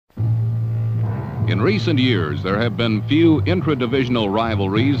In recent years, there have been few intra-divisional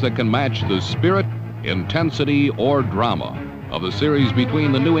rivalries that can match the spirit, intensity, or drama of the series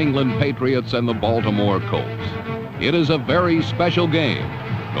between the New England Patriots and the Baltimore Colts. It is a very special game,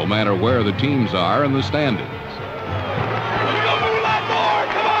 no matter where the teams are in the standings.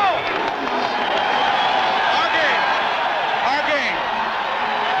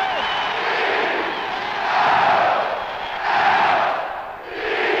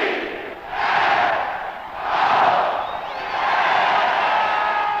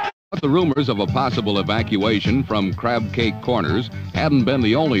 The rumors of a possible evacuation from Crab Cake Corners hadn't been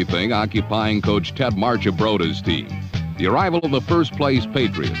the only thing occupying Coach Ted Marchibroda's team. The arrival of the first-place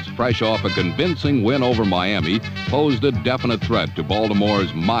Patriots, fresh off a convincing win over Miami, posed a definite threat to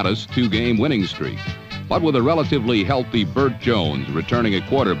Baltimore's modest two-game winning streak. But with a relatively healthy Bert Jones returning at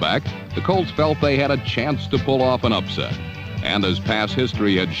quarterback, the Colts felt they had a chance to pull off an upset. And as past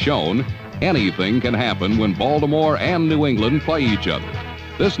history had shown, anything can happen when Baltimore and New England play each other.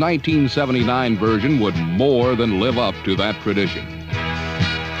 This 1979 version would more than live up to that tradition.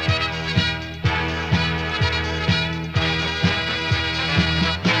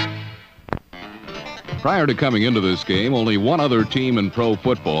 Prior to coming into this game, only one other team in pro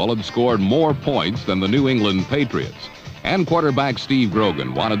football had scored more points than the New England Patriots. And quarterback Steve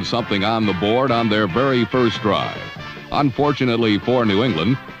Grogan wanted something on the board on their very first drive. Unfortunately for New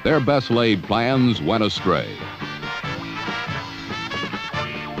England, their best-laid plans went astray.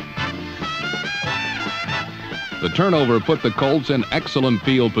 The turnover put the Colts in excellent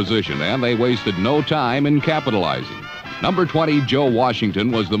field position, and they wasted no time in capitalizing. Number 20, Joe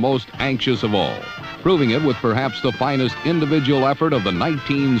Washington, was the most anxious of all, proving it with perhaps the finest individual effort of the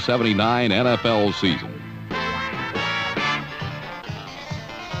 1979 NFL season.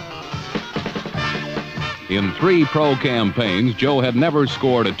 In 3 pro campaigns, Joe had never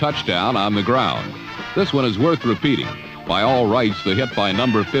scored a touchdown on the ground. This one is worth repeating. By all rights, the hit by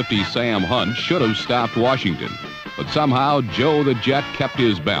number 50, Sam Hunt, should have stopped Washington. But somehow, Joe the Jet kept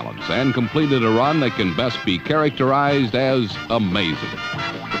his balance and completed a run that can best be characterized as amazing.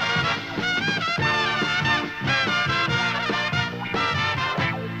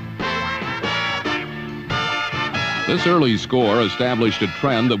 This early score established a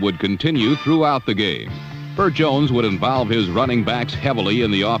trend that would continue throughout the game. Bert Jones would involve his running backs heavily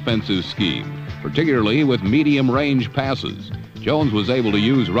in the offensive scheme, particularly with medium-range passes. Jones was able to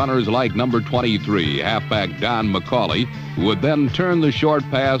use runners like number 23, halfback Don McCauley, who would then turn the short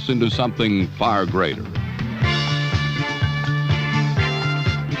pass into something far greater.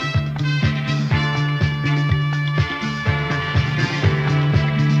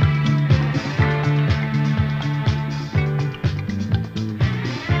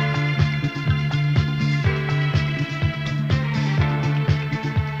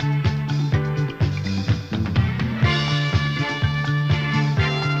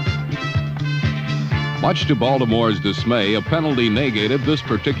 Much to Baltimore's dismay, a penalty negated this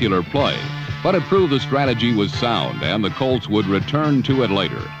particular play, but it proved the strategy was sound and the Colts would return to it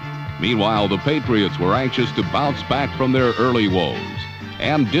later. Meanwhile, the Patriots were anxious to bounce back from their early woes,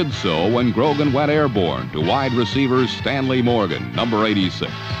 and did so when Grogan went airborne to wide receiver Stanley Morgan, number 86.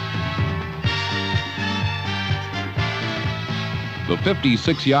 The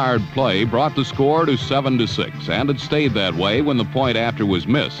 56-yard play brought the score to 7-6, and it stayed that way when the point after was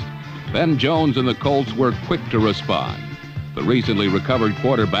missed. Then Jones and the Colts were quick to respond. The recently recovered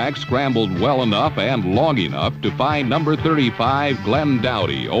quarterback scrambled well enough and long enough to find number 35, Glenn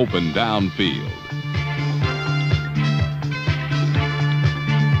Dowdy, open downfield.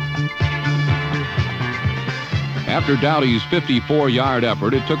 After Dowdy's 54-yard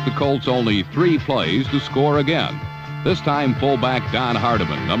effort, it took the Colts only 3 plays to score again. This time, fullback Don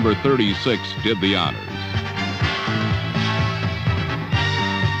Hardiman, number 36, did the honors.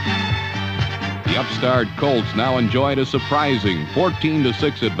 The upstart Colts now enjoyed a surprising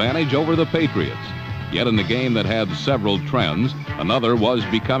 14-6 advantage over the Patriots. Yet in the game that had several trends, another was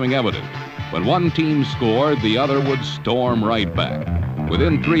becoming evident. When one team scored, the other would storm right back.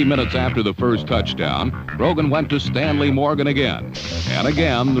 Within 3 minutes after the first touchdown, Grogan went to Stanley Morgan again. And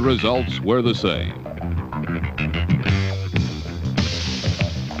again, the results were the same.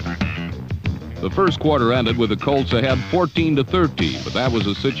 The first quarter ended with the Colts ahead 14-13, but that was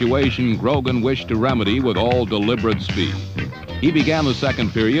a situation Grogan wished to remedy with all deliberate speed. He began the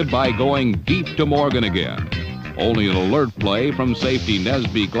second period by going deep to Morgan again. Only an alert play from safety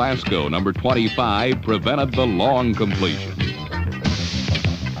Nesby Glasgow, number 25, prevented the long completion.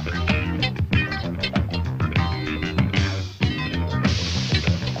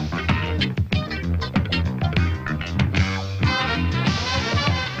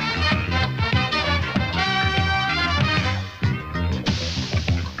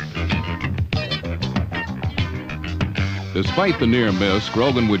 Despite the near miss,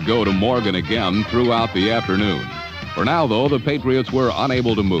 Grogan would go to Morgan again throughout the afternoon. For now, though, the Patriots were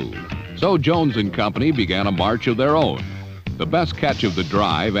unable to move. So Jones and company began a march of their own. The best catch of the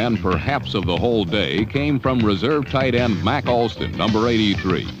drive, and perhaps of the whole day, came from reserve tight end Mac Alston, number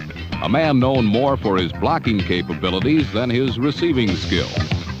 83, a man known more for his blocking capabilities than his receiving skill.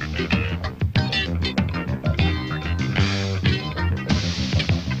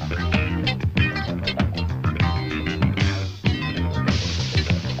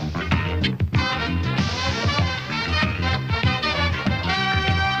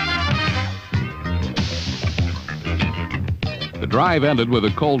 The drive ended with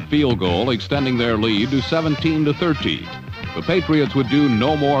a Colt field goal, extending their lead to 17-13. The Patriots would do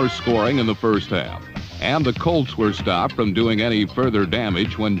no more scoring in the first half, and the Colts were stopped from doing any further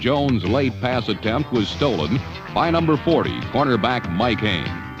damage when Jones' late pass attempt was stolen by number 40, cornerback Mike Haynes.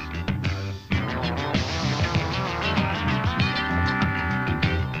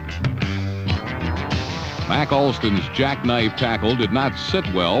 Mac Alston's jackknife tackle did not sit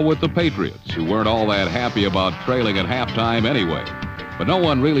well with the Patriots, who weren't all that happy about trailing at halftime anyway. But no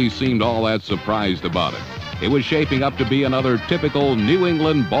one really seemed all that surprised about it. It was shaping up to be another typical New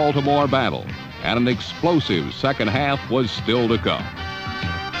England-Baltimore battle, and an explosive second half was still to come.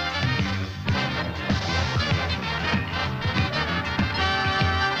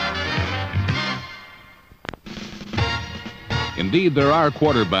 Indeed, there are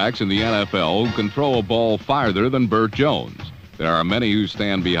quarterbacks in the NFL who can throw a ball farther than Bert Jones. There are many who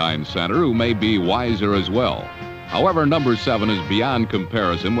stand behind center who may be wiser as well. However, number 7 is beyond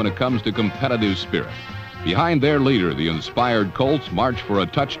comparison when it comes to competitive spirit. Behind their leader, the inspired Colts marched for a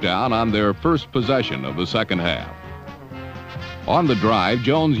touchdown on their first possession of the second half. On the drive,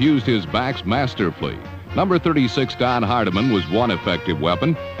 Jones used his backs masterfully. Number 36, Don Hardiman, was one effective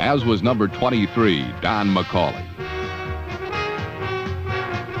weapon, as was number 23, Don McCauley.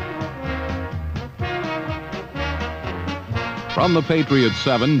 From the Patriots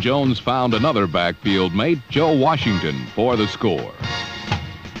 7, Jones found another backfield mate, Joe Washington, for the score.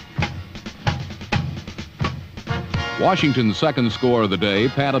 Washington's second score of the day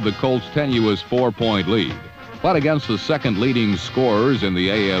padded the Colts' tenuous 4-point lead. But against the second leading scorers in the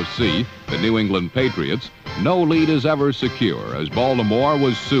AFC, the New England Patriots, no lead is ever secure, as Baltimore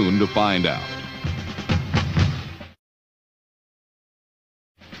was soon to find out.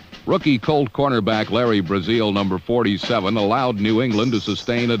 Rookie Colt cornerback Larry Braziel, number 47, allowed New England to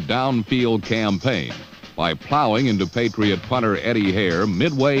sustain a downfield campaign by plowing into Patriot punter Eddie Hare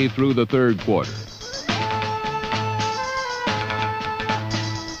midway through the third quarter.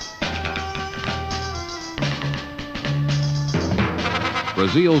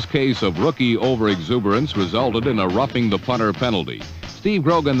 Braziel's case of rookie overexuberance resulted in a roughing the punter penalty. Steve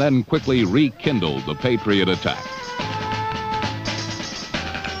Grogan then quickly rekindled the Patriot attack.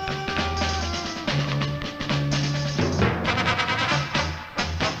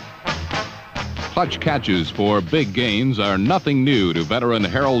 Clutch catches for big gains are nothing new to veteran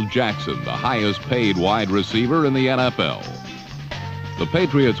Harold Jackson, the highest-paid wide receiver in the NFL. The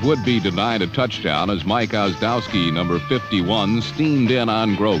Patriots would be denied a touchdown as Mike Ozdowski, number 51, steamed in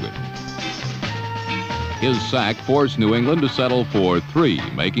on Grogan. His sack forced New England to settle for 3,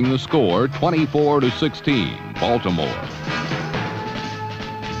 making the score 24-16, Baltimore.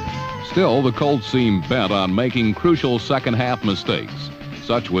 Still, the Colts seemed bent on making crucial second-half mistakes.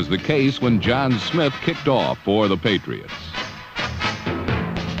 Such was the case when John Smith kicked off for the Patriots.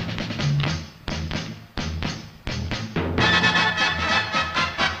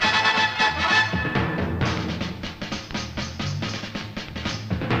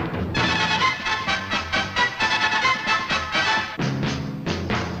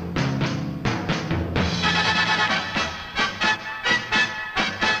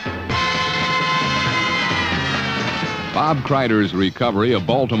 Bob Kreider's recovery of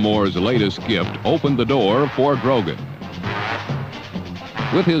Baltimore's latest gift opened the door for Grogan.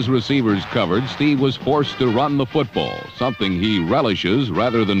 With his receivers covered, Steve was forced to run the football, something he relishes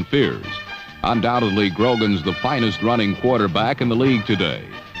rather than fears. Undoubtedly, Grogan's the finest running quarterback in the league today.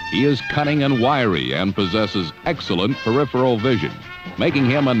 He is cunning and wiry and possesses excellent peripheral vision, making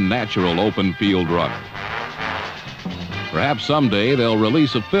him a natural open field runner. Perhaps someday they'll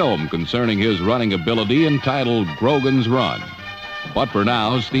release a film concerning his running ability entitled Grogan's Run. But for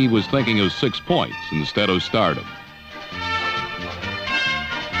now, Steve was thinking of 6 points instead of stardom.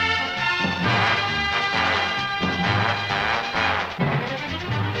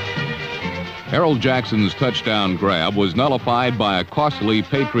 Harold Jackson's touchdown grab was nullified by a costly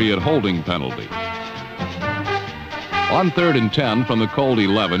Patriot holding penalty. On 3rd and 10 from the Colt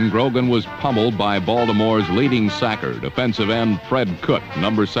 11, Grogan was pummeled by Baltimore's leading sacker, defensive end Fred Cook,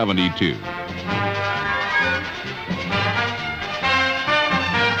 number 72.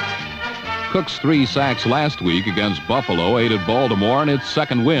 Cook's 3 sacks last week against Buffalo aided Baltimore in its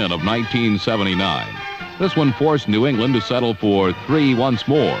second win of 1979. This one forced New England to settle for 3 once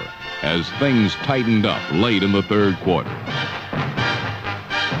more as things tightened up late in the third quarter.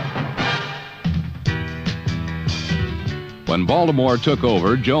 When Baltimore took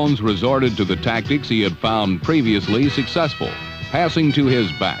over, Jones resorted to the tactics he had found previously successful, passing to his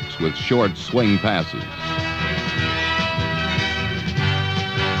backs with short swing passes.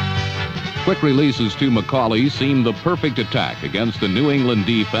 Quick releases to McCauley seemed the perfect attack against the New England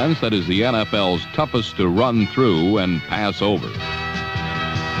defense that is the NFL's toughest to run through and pass over.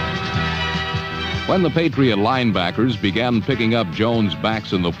 When the Patriot linebackers began picking up Jones'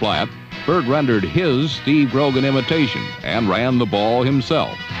 backs in the flat, Bert rendered his Steve Grogan imitation and ran the ball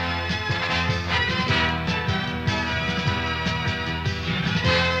himself.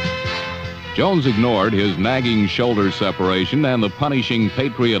 Jones ignored his nagging shoulder separation and the punishing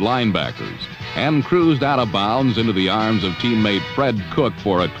Patriot linebackers and cruised out of bounds into the arms of teammate Fred Cook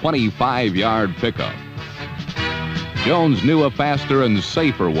for a 25-yard pickup. Jones knew a faster and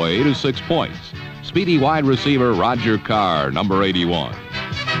safer way to 6 points. Speedy wide receiver Roger Carr, number 81.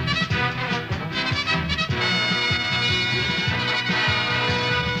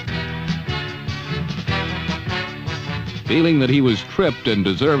 Feeling that he was tripped and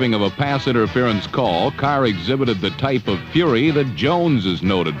deserving of a pass interference call, Carr exhibited the type of fury that Jones is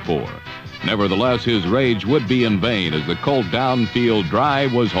noted for. Nevertheless, his rage would be in vain as the Colt downfield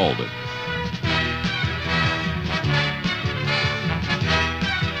drive was halted.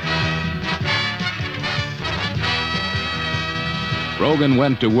 Grogan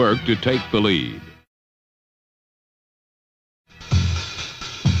went to work to take the lead.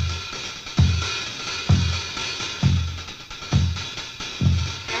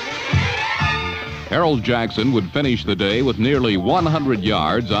 Harold Jackson would finish the day with nearly 100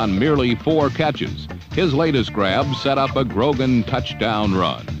 yards on merely 4 catches. His latest grab set up a Grogan touchdown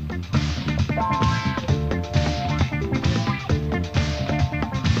run.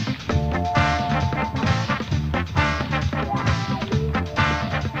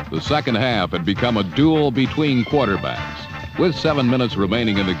 The second half had become a duel between quarterbacks. With 7 minutes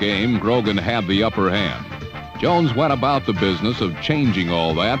remaining in the game, Grogan had the upper hand. Jones went about the business of changing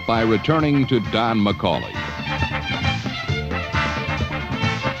all that by returning to Don McCauley.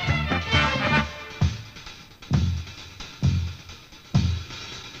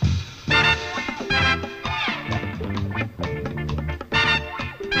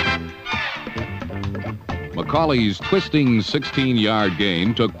 McCauley's twisting 16-yard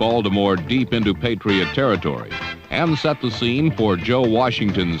gain took Baltimore deep into Patriot territory and set the scene for Joe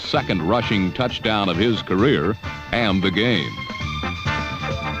Washington's second rushing touchdown of his career and the game.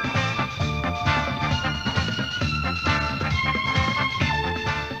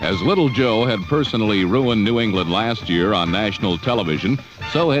 As Little Joe had personally ruined New England last year on national television,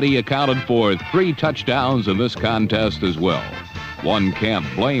 so had he accounted for 3 touchdowns in this contest as well. One can't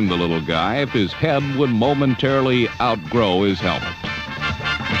blame the little guy if his head would momentarily outgrow his helmet.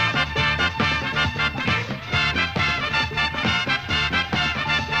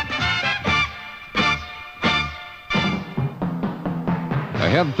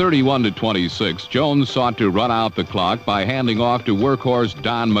 Ahead 31-26, Jones sought to run out the clock by handing off to workhorse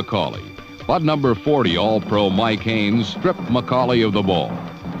Don McCauley. But number 40 All-Pro Mike Haynes stripped McCauley of the ball.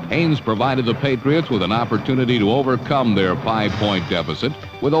 Haynes provided the Patriots with an opportunity to overcome their 5-point deficit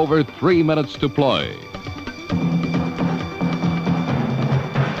with over 3 minutes to play.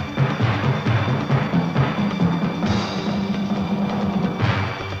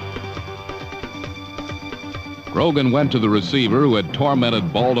 Grogan went to the receiver who had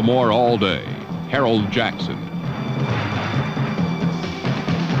tormented Baltimore all day, Harold Jackson.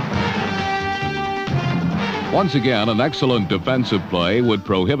 Once again, an excellent defensive play would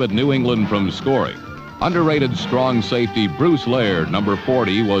prohibit New England from scoring. Underrated strong safety Bruce Laird, number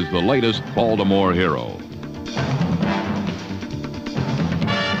 40, was the latest Baltimore hero.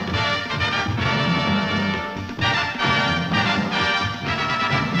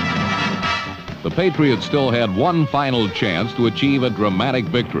 The Patriots still had one final chance to achieve a dramatic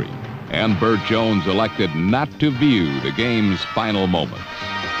victory, and Bert Jones elected not to view the game's final moments.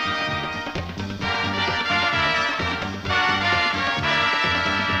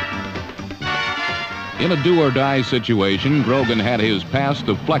 In a do-or-die situation, Grogan had his pass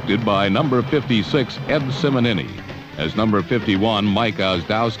deflected by number 56, Ed Simonini, as number 51, Mike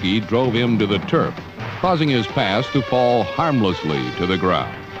Ozdowski, drove him to the turf. causing his pass to fall harmlessly to the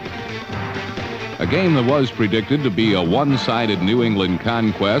ground. A game that was predicted to be a one-sided New England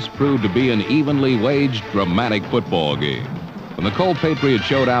conquest proved to be an evenly waged, dramatic football game. From the Colts Patriots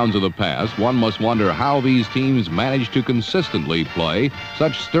showdowns of the past, one must wonder how these teams managed to consistently play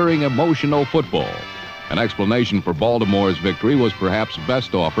such stirring, emotional football. An explanation for Baltimore's victory was perhaps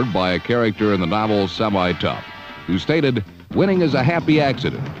best offered by a character in the novel Semi-Tough, who stated, "Winning is a happy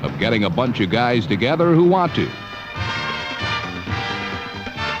accident of getting a bunch of guys together who want to."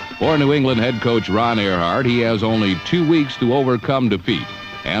 For New England head coach Ron Earhart, he has only 2 weeks to overcome defeat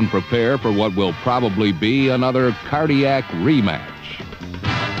and prepare for what will probably be another cardiac rematch.